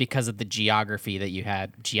pyramid just because of the geography that you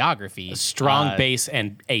had. Geography. Strong base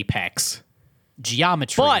and apex.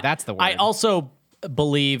 Geometry. But that's the word. I also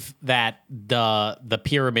believe that the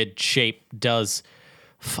pyramid shape does.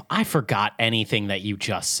 I forgot anything that you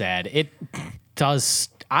just said. It does.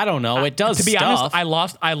 I don't know. It does. To be stuff.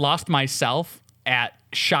 honest, I lost myself at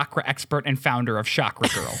chakra expert and founder of Chakra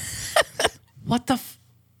Girl. What the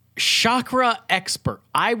chakra expert?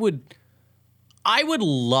 I would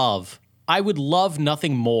love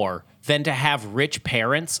nothing more than to have rich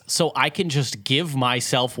parents so I can just give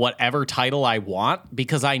myself whatever title I want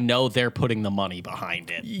because I know they're putting the money behind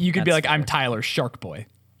it. You could be like, I'm Tyler Shark Boy.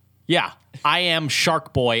 Yeah, I am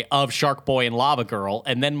Shark Boy of Shark Boy and Lava Girl,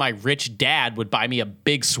 and then my rich dad would buy me a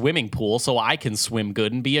big swimming pool so I can swim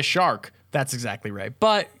good and be a shark. That's exactly right.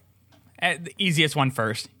 But the easiest one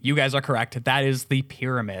first. You guys are correct. That is the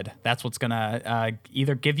pyramid. That's what's going to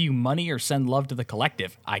either give you money or send love to the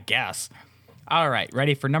collective, I guess. All right,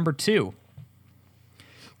 ready for number 2.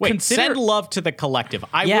 Wait, send love to the collective.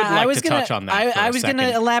 I would like to touch on that. I was going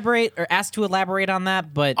to elaborate or ask to elaborate on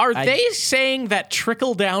that, but Are they saying that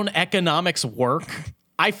trickle-down economics work?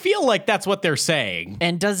 I feel like that's what they're saying.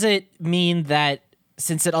 And does it mean that,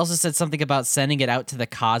 since it also said something about sending it out to the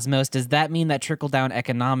cosmos, does that mean that trickle-down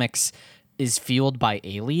economics is fueled by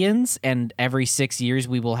aliens, and every 6 years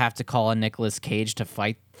we will have to call on Nicolas Cage to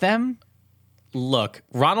fight them? Look,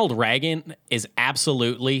 Ronald Reagan is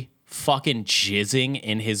absolutely fucking jizzing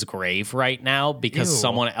in his grave right now because Ew.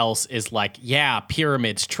 someone else is like, yeah,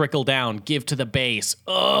 pyramids, trickle down, give to the base.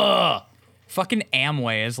 Ugh. Fucking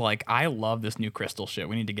Amway is like, I love this new crystal shit.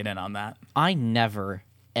 We need to get in on that. I never,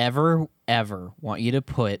 ever, ever want you to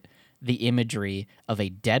put the imagery of a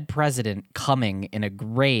dead president coming in a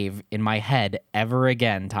grave in my head ever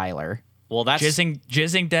again, Tyler. Well, that's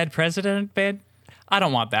Jizzing dead president, babe? I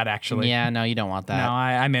don't want that, actually. Yeah, no, you don't want that. No,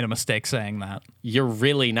 I made a mistake saying that. you're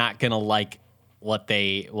really not gonna like what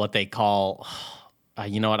they call.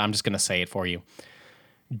 You know what? I'm just gonna say it for you.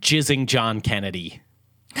 Jizzing John Kennedy.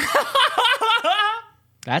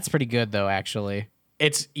 That's pretty good, though, actually.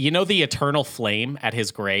 It's the eternal flame at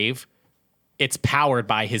his grave. It's powered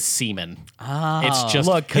by his semen. Oh, It's just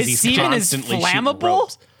look, because his he's semen is constantly shooting flammable?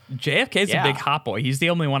 ropes. JFK's Yeah. a big hot boy. He's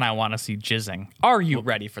the only one I want to see jizzing. Are you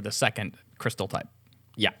ready for the second crystal type?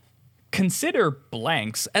 Yeah. Consider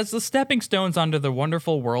blanks as the stepping stones onto the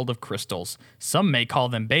wonderful world of crystals. Some may call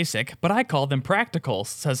them basic, but I call them practical,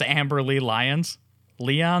 says Amber Lee Leons,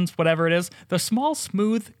 whatever it is. The small,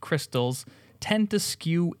 smooth crystals tend to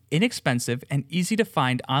skew inexpensive and easy to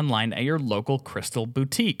find online at your local crystal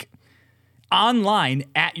boutique. Online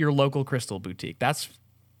at your local crystal boutique. That's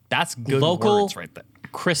good Local words right there.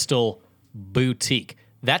 crystal boutique.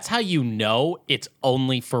 That's how you know it's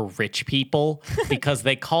only for rich people because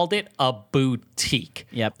they called it a boutique.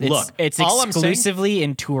 Yep. Look, It's all I'm saying, exclusively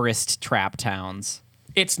in tourist trap towns.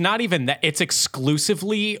 it's not even that. It's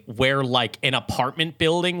exclusively where like an apartment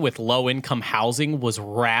building with low income housing was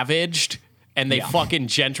ravaged and they fucking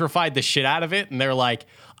gentrified the shit out of it. And they're like,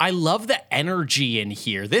 I love the energy in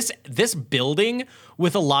here. This building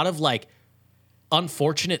with a lot of like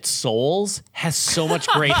unfortunate souls has so much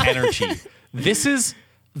great energy. This is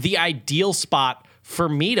the ideal spot for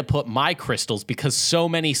me to put my crystals because so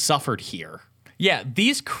many suffered here. Yeah,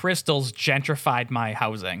 these crystals gentrified my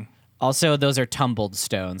housing. Also, those are tumbled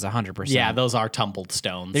stones, 100%. Yeah, those are tumbled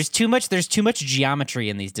stones. There's too much geometry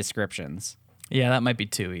in these descriptions. Yeah, that might be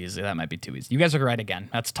too easy. You guys are right again.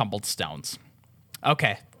 That's tumbled stones.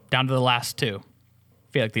 Okay, down to the last two.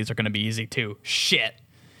 I feel like these are going to be easy too. Shit.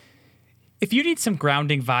 If you need some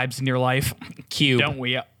grounding vibes in your life, Cube. don't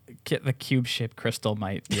we? The cube-shaped crystal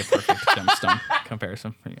might be a perfect gemstone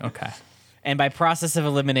comparison for you. Okay. And by process of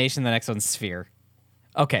elimination, the next one's sphere.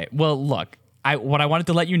 Okay, well, look. What I wanted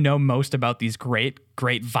to let you know most about these great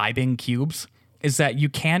vibing cubes is that you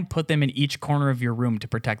can put them in each corner of your room to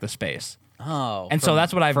protect the space. Oh. And so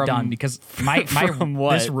that's what I've done because my from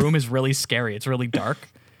what? this room is really scary. It's really dark.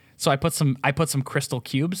 So I put some crystal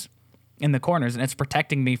cubes in the corners, and it's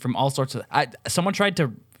protecting me from all sorts of. Someone tried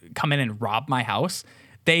to come in and rob my house.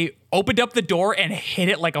 They opened up the door and hit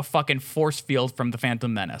it like a fucking force field from the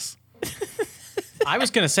Phantom Menace. I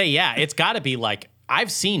was going to say, yeah, it's got to be like,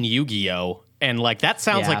 I've seen Yu-Gi-Oh! And like, that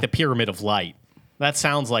sounds Yeah. like the Pyramid of Light. That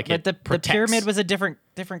sounds like But it the protects. pyramid was a different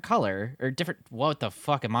color, or different. What the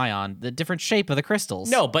fuck am I on? The different shape of the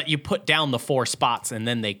crystals. No, but you put down the 4 spots and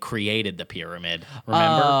then they created the pyramid.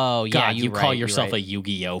 Remember? Oh, yeah, God, you're you call right, you're yourself right. a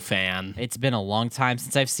Yu-Gi-Oh! Fan. It's been a long time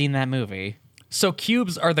since I've seen that movie. So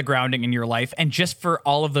cubes are the grounding in your life, and just for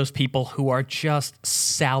all of those people who are just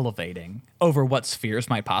salivating over what spheres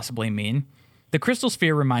might possibly mean, the crystal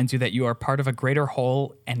sphere reminds you that you are part of a greater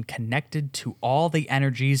whole and connected to all the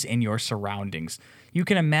energies in your surroundings. You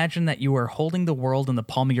can imagine that you are holding the world in the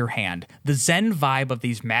palm of your hand. The Zen vibe of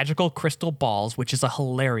these magical crystal balls, which is a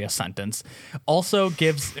hilarious sentence, also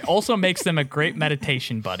makes them a great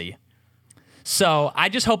meditation buddy. So I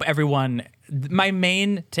just hope everyone. My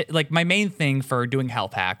main thing for doing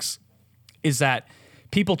health hacks is that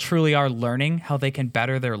people truly are learning how they can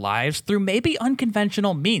better their lives through maybe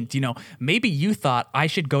unconventional means. You know, maybe you thought I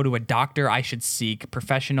should go to a doctor, I should seek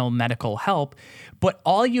professional medical help, but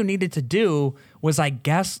all you needed to do was, I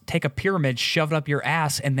guess, take a pyramid, shove it up your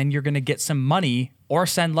ass, and then you're going to get some money or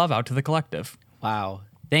send love out to the collective. Wow.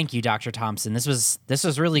 Thank you, Dr. Thompson. This was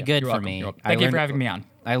really good You're for welcome, me. you're welcome. Thank you for having me on.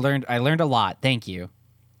 I learned a lot. Thank you.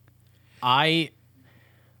 I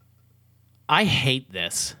hate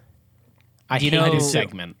this. I Do you hate know- this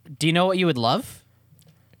segment. Do you know what you would love?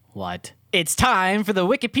 What? It's time for the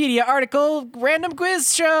Wikipedia article random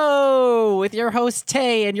quiz show with your host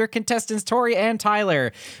Tay and your contestants Tori and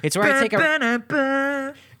Tyler. It's where I take a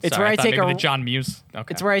Sorry, I thought maybe the John Muse.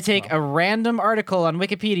 Okay. It's where I take a random article on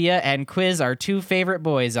Wikipedia and quiz our 2 favorite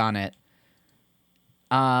boys on it.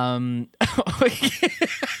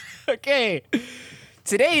 Okay.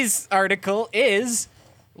 Today's article is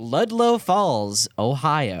Ludlow Falls,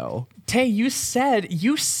 Ohio. Tay, you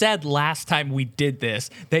said last time we did this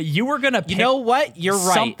that you were gonna pick You know what? You're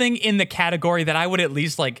right. something in the category that I would at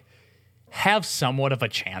least like have somewhat of a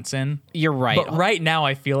chance in. You're right. But right now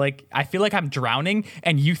I feel like I'm drowning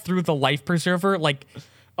and you threw the life preserver like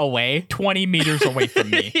Away. 20 meters away from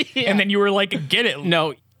me. And then you were like, get it.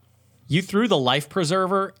 No, you threw the life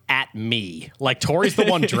preserver at me. Like Tori's the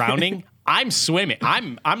one drowning. I'm swimming.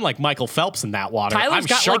 I'm like Michael Phelps in that water. Tyler's I'm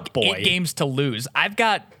got Shark like Boy. 8 games to lose. I've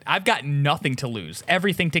got nothing to lose,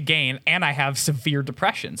 everything to gain, and I have severe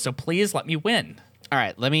depression. So please let me win. All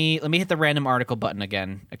right, let me hit the random article button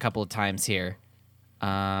again a couple of times here.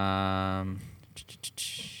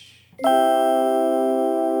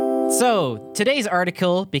 So today's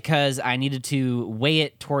article, because I needed to weigh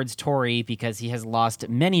it towards Tori because he has lost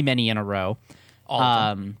many in a row. All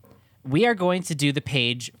of them. We are going to do the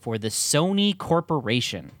page for the Sony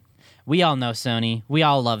Corporation. We all know Sony. We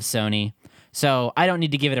all love Sony. So I don't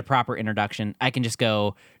need to give it a proper introduction. I can just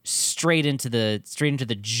go straight into the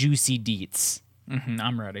juicy deets.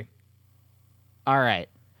 I'm ready. All right.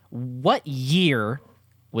 What year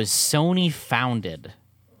was Sony founded?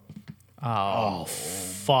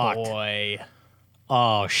 Fuck. Boy.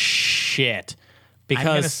 Oh, shit. gonna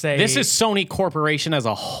Because say- this is Sony Corporation as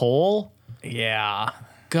a whole. Yeah.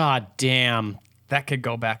 God damn. That could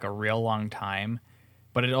go back a real long time.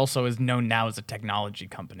 But it also is known now as a technology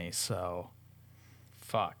company, so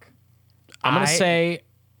fuck. I'm going to say,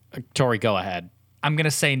 Tori, go ahead. I'm going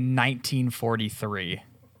to say 1943.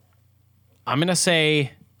 I'm going to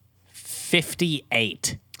say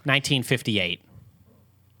 1958.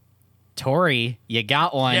 Tori, you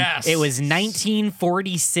got one. Yes. It was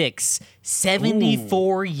 1946,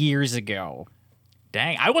 74 years ago.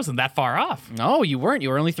 Dang, I wasn't that far off. No, you weren't. You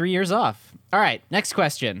were only 3 years off. All right, next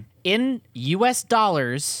question. In U.S.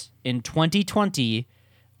 dollars in 2020,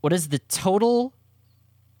 what is the total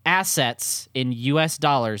assets in U.S.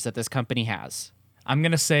 dollars that this company has? I'm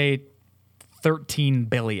going to say 13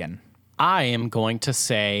 billion. I am going to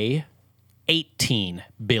say 18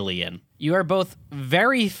 billion. You are both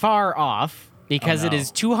very far off because it no.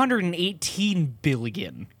 is 218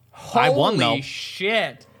 billion. I won, though. Holy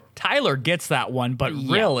shit. Tyler gets that one, but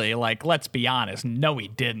really, like, let's be honest. No, he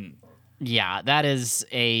didn't. Yeah, that is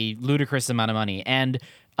a ludicrous amount of money. And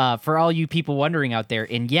for all you people wondering out there,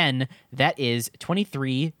 in yen, that is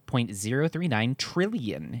 23.039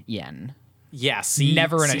 trillion yen. Yeah, see,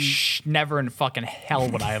 Never in fucking hell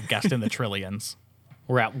would I have guessed in the trillions.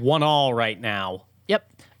 we're at 1-1 right now. Yep.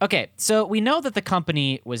 Okay, so we know that the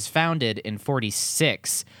company was founded in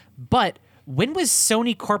 46, but when was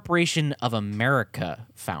Sony Corporation of America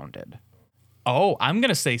founded? Oh, I'm going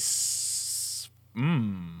to say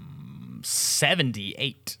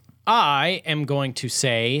 78. I am going to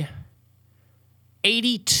say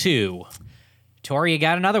 82. Tori, you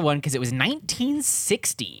got another one because it was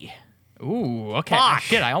 1960. Ooh, okay. Fuck.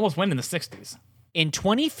 Shit, I almost went in the 60s. In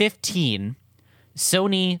 2015,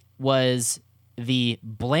 Sony was the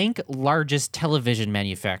blank largest television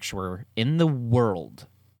manufacturer in the world.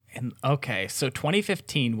 And okay, so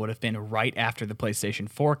 2015 would have been right after the PlayStation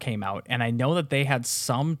 4 came out, and I know that they had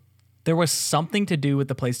there was something to do with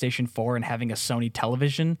the PlayStation 4 and having a Sony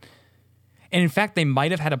television. And in fact, they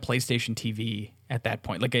might have had a PlayStation TV at that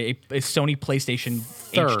point, like a Sony PlayStation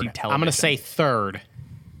Third. HD television. I'm going to say third.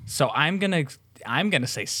 So I'm gonna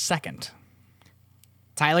say second.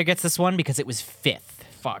 Tyler gets this one because it was fifth.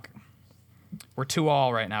 Fuck. We're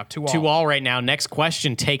 2-2 right now. 2-2. 2-2 right now. Next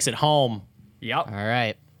question takes it home. Yep. All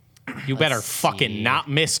right. You better see. fucking not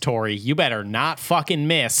miss, Tori. You better not fucking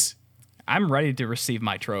miss. I'm ready to receive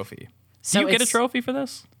my trophy. So Do you get a it's- trophy for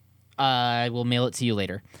this? I will mail it to you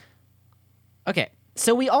later. Okay,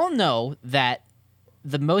 so we all know that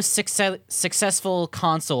the most successful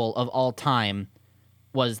console of all time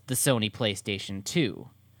was the Sony PlayStation 2.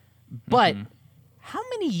 But how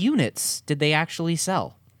many units did they actually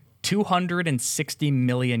sell? 260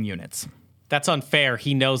 million units. That's unfair.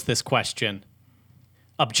 He knows this question.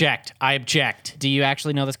 Object. I object. Do you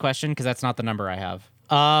actually know this question? Because that's not the number I have.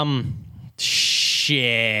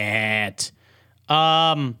 Shit.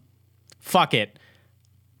 Fuck it.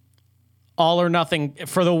 All or nothing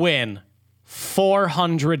for the win.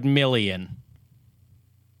 400 million.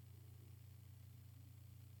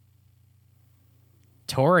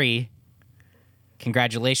 Tori,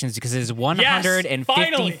 congratulations, because it is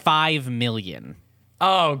 155 million.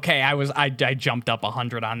 Oh, okay, I jumped up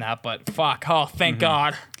 100 on that, but fuck. Oh, thank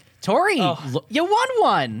God. Tori, you won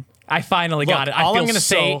one. I finally got it. All I'm going to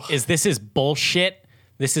say is this is bullshit.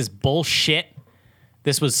 This is bullshit.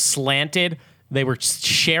 This was slanted. They were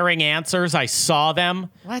sharing answers. I saw them.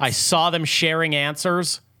 What? I saw them sharing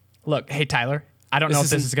answers. Look, hey Tyler, I don't know if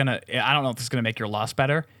this is gonna make your loss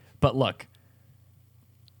better, but look,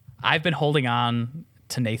 I've been holding on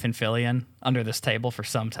to Nathan Fillion under this table for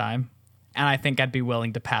some time, and I think I'd be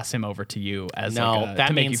willing to pass him over to you as that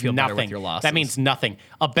to make you means feel better with nothing. your losses. That means nothing.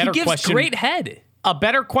 A better he gives question. great head. A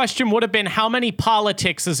better question would have been how many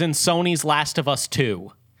politics is in Sony's Last of Us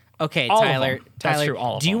 2? Okay, All of Tyler. them. That's Tyler, true,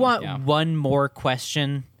 all of do you them, want yeah. one more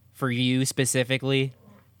question for you specifically?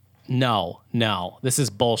 No. This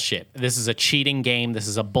is bullshit. This is a cheating game. This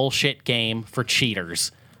is a bullshit game for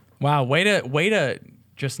cheaters. Wow, way to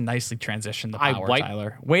just nicely transition the power,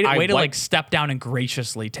 Tyler. Way to like step down and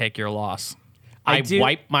graciously take your loss. I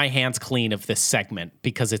wipe my hands clean of this segment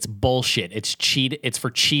because it's bullshit. It's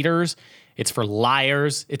for cheaters. It's for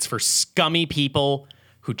liars. It's for scummy people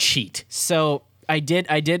who cheat. So I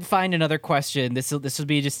did find another question. This would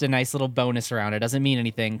be just a nice little bonus round. It doesn't mean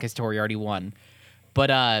anything because Tori already won.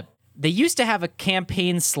 But they used to have a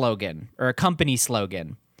campaign slogan or a company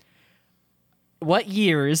slogan. What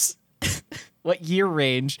year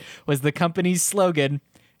range was the company's slogan?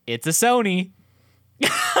 It's a Sony.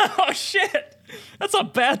 Oh shit, that's a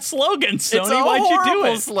bad slogan, Sony. It's a Why'd you do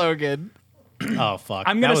horrible it? slogan. Oh fuck!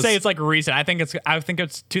 I'm gonna say it's like recent. I think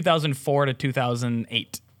it's 2004 to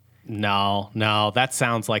 2008. No, that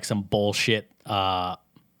sounds like some bullshit.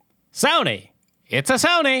 Sony, it's a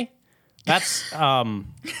Sony. That's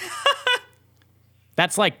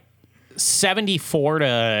that's like 74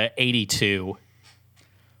 to 82.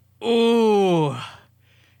 Ooh,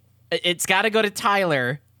 it's got to go to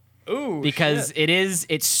Tyler. Ooh, because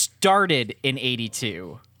it started in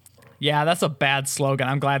 82. Yeah, that's a bad slogan.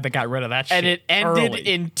 I'm glad they got rid of that shit. And it ended early.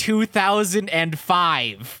 in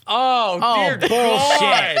 2005. Oh, dear bullshit.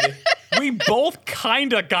 God. We both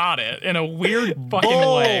kind of got it in a weird fucking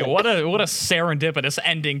way. What a serendipitous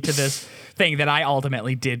ending to this thing that I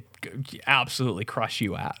ultimately did absolutely crush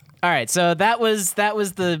you at. All right, so that was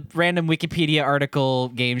the random Wikipedia article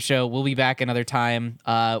game show. We'll be back another time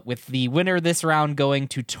with the winner this round going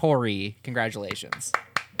to Tori. Congratulations.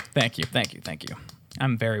 Thank you.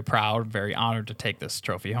 I'm very proud, very honored to take this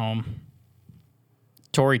trophy home.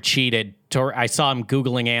 Tori cheated. I saw him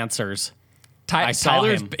Googling answers. I saw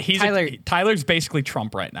him. Tyler's basically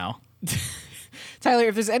Trump right now. Tyler,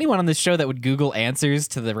 if there's anyone on this show that would Google answers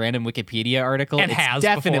to the random Wikipedia article, And it's has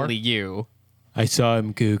definitely before. you. I saw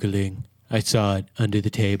him Googling. I saw it under the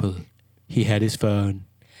table. He had his phone.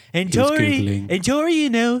 And He was Googling. Tori, you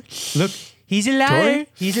know, Look, he's a liar. Tori?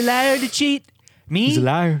 He's a liar to cheat. Me, he's a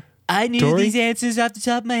liar. I knew Tori? these answers off the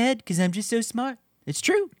top of my head because I'm just so smart. It's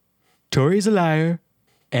true. Tori's a liar.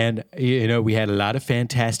 And, we had a lot of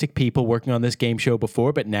fantastic people working on this game show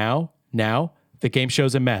before, but now, the game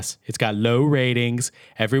show's a mess. It's got low ratings.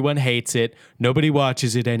 Everyone hates it. Nobody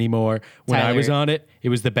watches it anymore. When I was Tyler. on it, it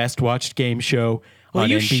was the best watched game show Will on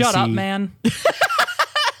you NBC. shut up, man?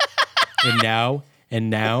 And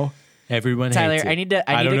now, everyone Tyler, hates it. I need to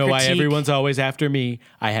don't know why critique- everyone's always after me.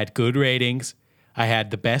 I had good ratings. I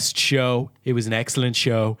had the best show. It was an excellent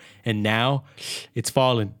show. And now it's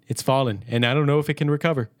fallen. It's fallen. And I don't know if it can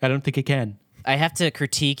recover. I don't think it can. I have to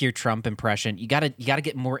critique your Trump impression. You gotta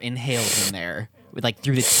get more inhales in there, with like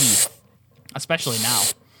through the teeth. Especially now.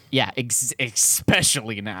 Yeah,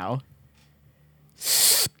 especially now.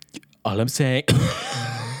 All I'm saying.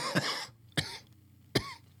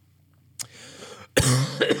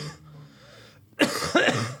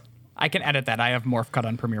 I can edit that. I have Morph Cut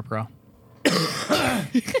on Premiere Pro.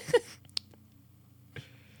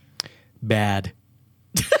 Bad.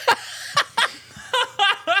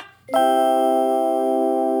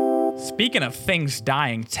 Speaking of things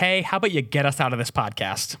dying, Tay, how about you get us out of this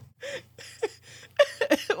podcast?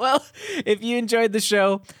 Well, if you enjoyed the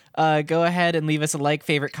show, go ahead and leave us a like,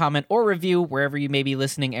 favorite, comment, or review wherever you may be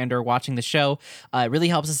listening and or watching the show. It really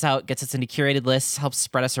helps us out, gets us into curated lists, helps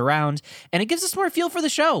spread us around, and it gives us more feel for the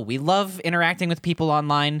show. We love interacting with people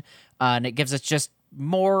online, and it gives us just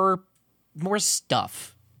more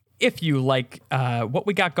stuff. If you like what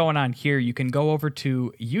we got going on here, you can go over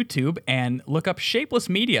to YouTube and look up Shapeless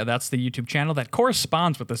Media. That's the YouTube channel that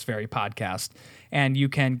corresponds with this very podcast. And you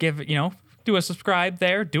can do a subscribe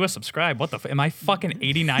there. Do a subscribe. What the am I fucking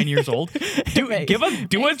 89 years old? Do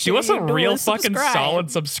us a real fucking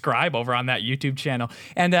solid subscribe over on that YouTube channel.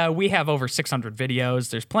 And we have over 600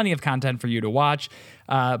 videos. There's plenty of content for you to watch.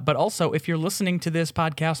 But also, if you're listening to this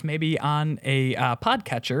podcast maybe on a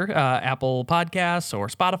podcatcher, Apple Podcasts or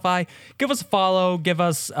Spotify, give us a follow, give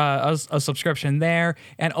us a subscription there,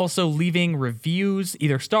 and also leaving reviews,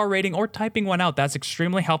 either star rating or typing one out. That's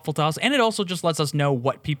extremely helpful to us, and it also just lets us know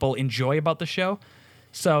what people enjoy about the show.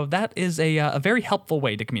 So that is a very helpful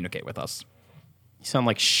way to communicate with us. You sound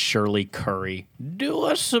like Shirley Curry. Do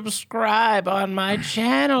a subscribe on my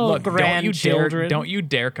channel, Look, grandchildren. don't you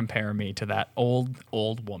dare compare me to that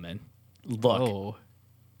old woman.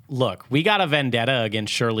 Look, we got a vendetta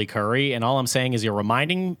against Shirley Curry, and all I'm saying is you're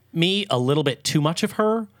reminding me a little bit too much of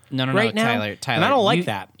her. No, right now. Tyler. And I don't like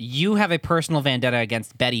that. You have a personal vendetta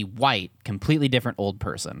against Betty White, completely different old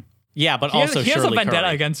person. Yeah, but He also has a Shirley vendetta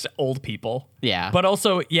Curry. against old people. Yeah. But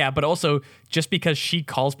also just because she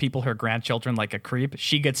calls people her grandchildren like a creep,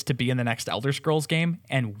 she gets to be in the next Elder Scrolls game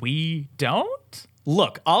and we don't?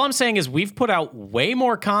 Look, all I'm saying is we've put out way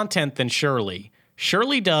more content than Shirley.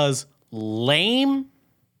 Shirley does lame,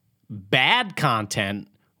 bad content.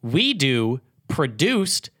 We do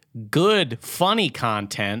produced, good, funny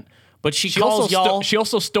content. But she calls y'all... She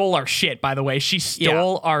also stole our shit, by the way. She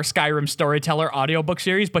stole our Skyrim Storyteller audiobook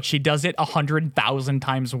series, but she does it 100,000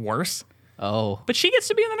 times worse. Oh. But she gets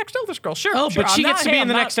to be in the next Elder Scrolls. Sure. But she gets to be in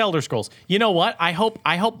the next Elder Scrolls. You know what? I hope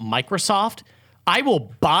Microsoft... I will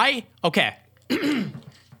buy... Okay.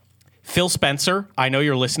 Phil Spencer, I know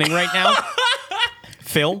you're listening right now.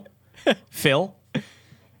 Phil,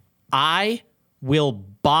 I will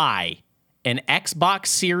buy an Xbox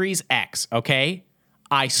Series X, okay?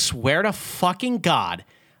 I swear to fucking God,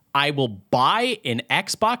 I will buy an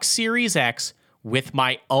Xbox Series X with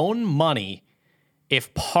my own money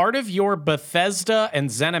if part of your Bethesda and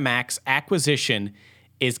ZeniMax acquisition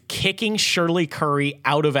is kicking Shirley Curry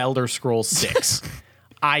out of Elder Scrolls 6.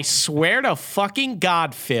 I swear to fucking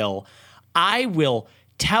God, Phil, I will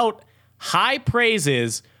tout high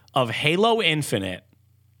praises of Halo Infinite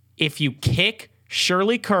if you kick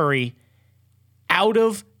Shirley Curry out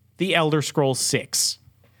of the Elder Scrolls 6.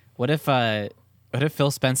 What if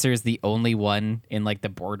Phil Spencer is the only one in like the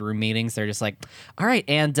boardroom meetings? They're just like, all right,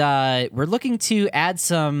 and we're looking to add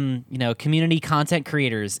some, community content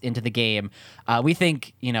creators into the game. We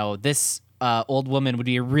think, this old woman would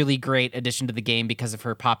be a really great addition to the game because of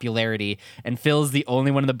her popularity. And Phil's the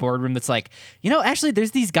only one in the boardroom that's like, actually,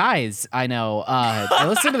 there's these guys I know. I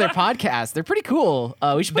listen to their podcast. They're pretty cool.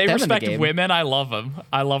 We should put them in the game. They respect women. I love them.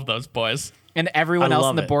 I love those boys. And everyone else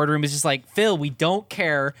in the boardroom is just like, Phil, we don't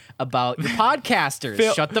care about your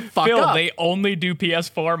podcasters. Shut the fuck up. They only do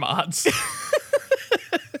PS4 mods.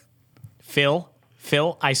 Phil,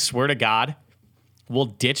 I swear to God, we'll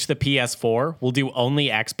ditch the PS4. We'll do only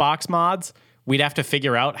Xbox mods. We'd have to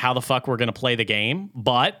figure out how the fuck we're going to play the game.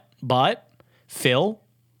 But, Phil,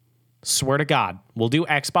 swear to God, we'll do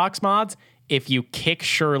Xbox mods if you kick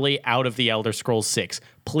Shirley out of the Elder Scrolls 6.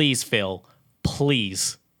 Please, Phil,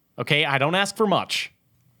 please. Okay, I don't ask for much.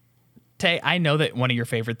 Tay, I know that one of your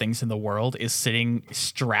favorite things in the world is sitting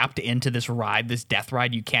strapped into this death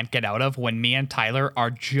ride you can't get out of, when me and Tyler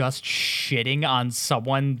are just shitting on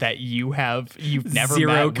someone that you've never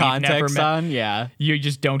Zero met. context on, yeah. You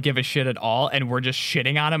just don't give a shit at all, and we're just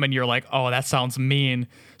shitting on him, and you're like, oh, that sounds mean.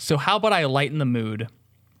 So how about I lighten the mood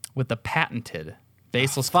with the patented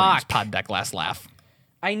Baseless Flames Pod Deck Last Laugh?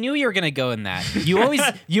 I knew you were gonna go in that.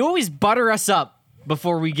 You always butter us up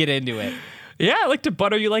before we get into it. Yeah, I like to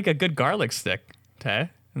butter you like a good garlic stick,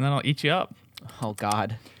 Tay, and then I'll eat you up. Oh,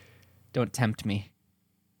 God. Don't tempt me.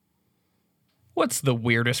 What's the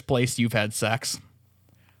weirdest place you've had sex?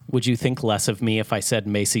 Would you think less of me if I said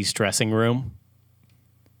Macy's dressing room?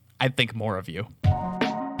 I'd think more of you.